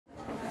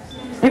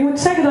Ik moet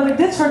zeggen dat ik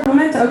dit soort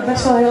momenten ook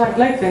best wel heel erg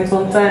leuk vind,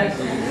 want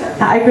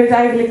ja, ik weet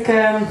eigenlijk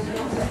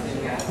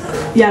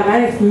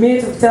weinig meer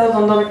te vertellen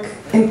dan dat ik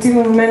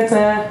intieme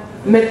momenten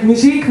met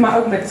muziek, maar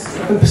ook met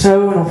een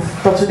persoon of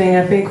dat soort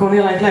dingen vind ik gewoon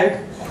heel erg leuk.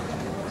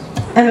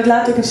 En het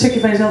laat ook een stukje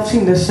van jezelf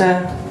zien, dus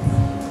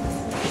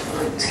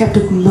schep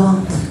de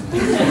courant.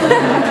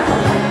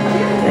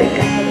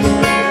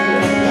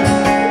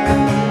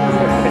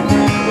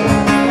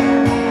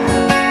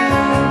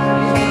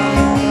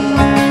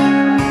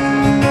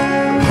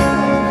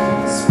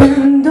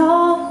 Spend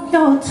all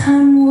your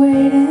time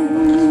waiting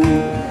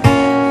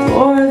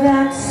for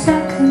that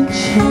second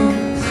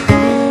chance,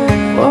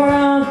 for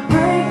a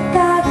break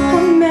that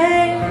will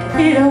make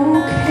it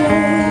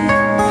okay.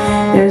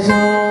 There's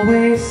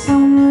always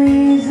some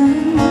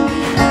reason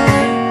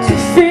to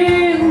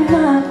feel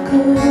not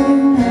good,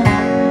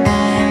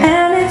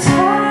 and it's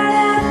hard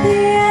at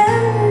the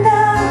end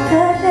of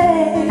the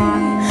day.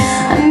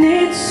 I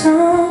need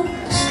some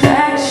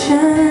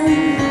distraction.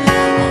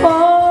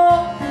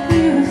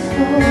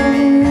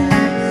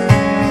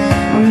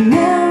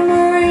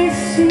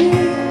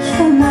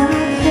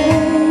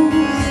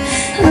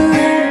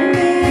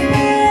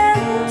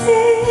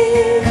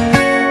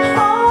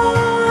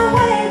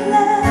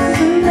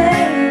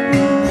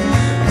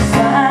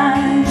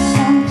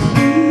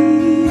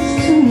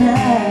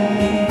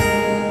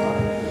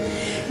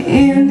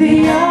 In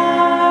the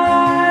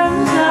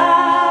arms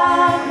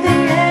of the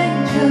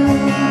angel,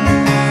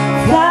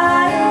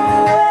 fly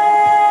away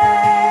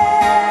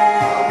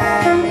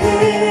from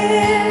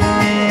here.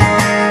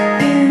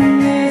 In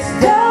this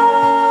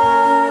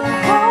dark,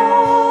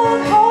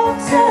 cold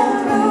hotel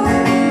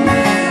room,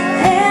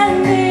 and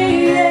the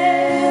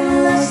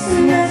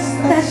endlessness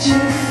that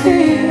you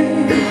feel,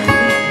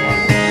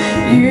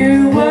 you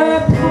were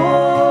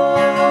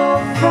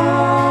pulled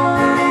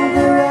from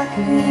the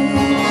wreckage.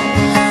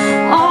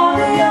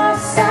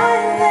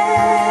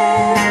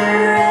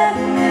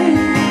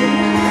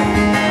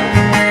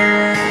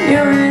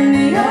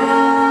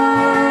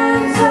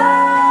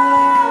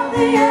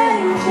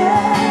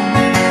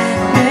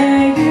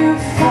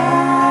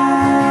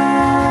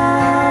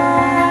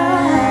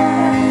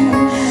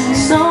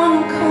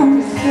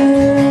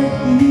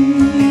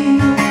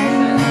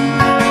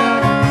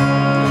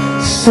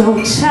 So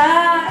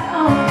tired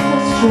of the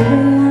straight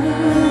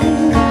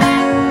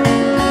line,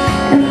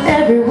 and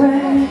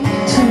everywhere you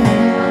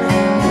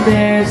turn,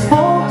 there's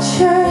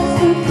vultures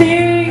and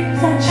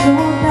thieves at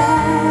your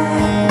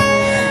back.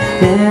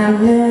 They'll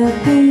let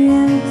the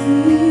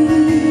empty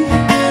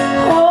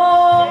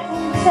hold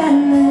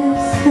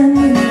sadness in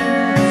you,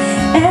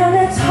 and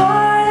it's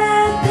hard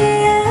at the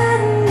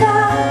end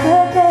of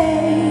the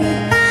day.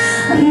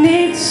 I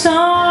need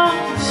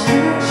some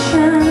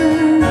distraction.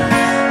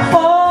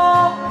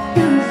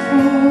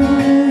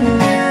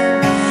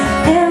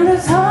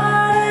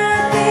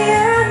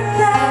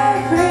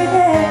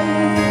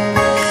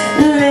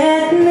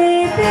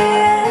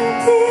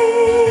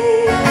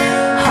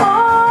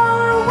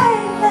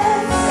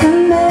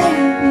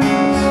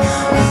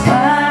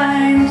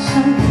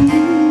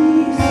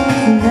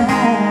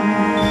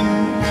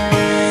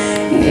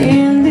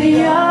 In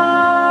the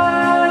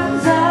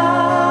arms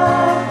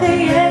of the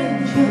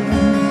angel,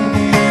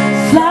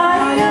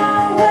 fly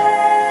away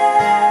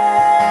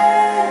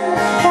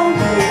from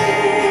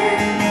here,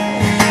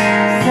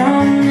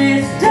 from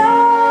this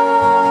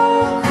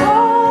dark,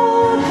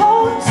 cold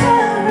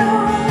hotel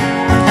room,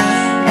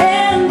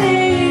 and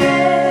the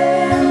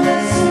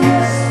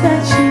endlessness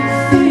that you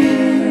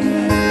feel.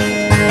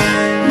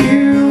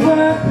 You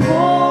were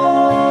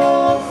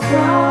pulled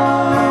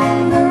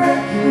from the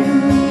wreckage.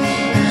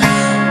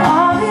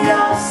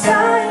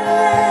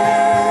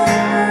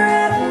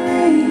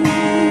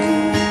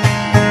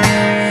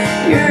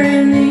 You're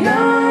in the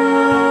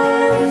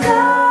arms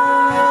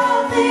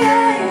of the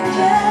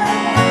angel,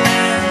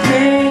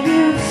 may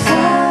you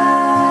find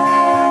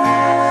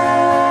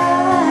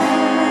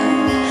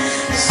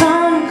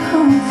some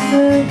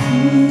comfort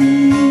here.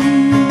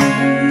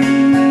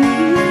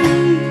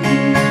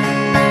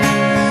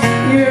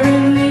 You're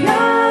in the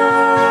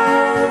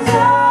arms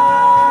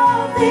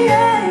of the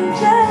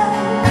angel,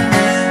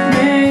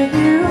 may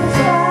you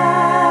find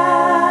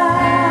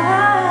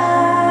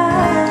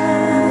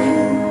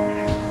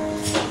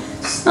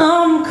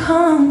some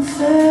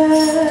comfort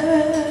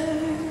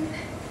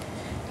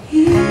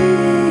here.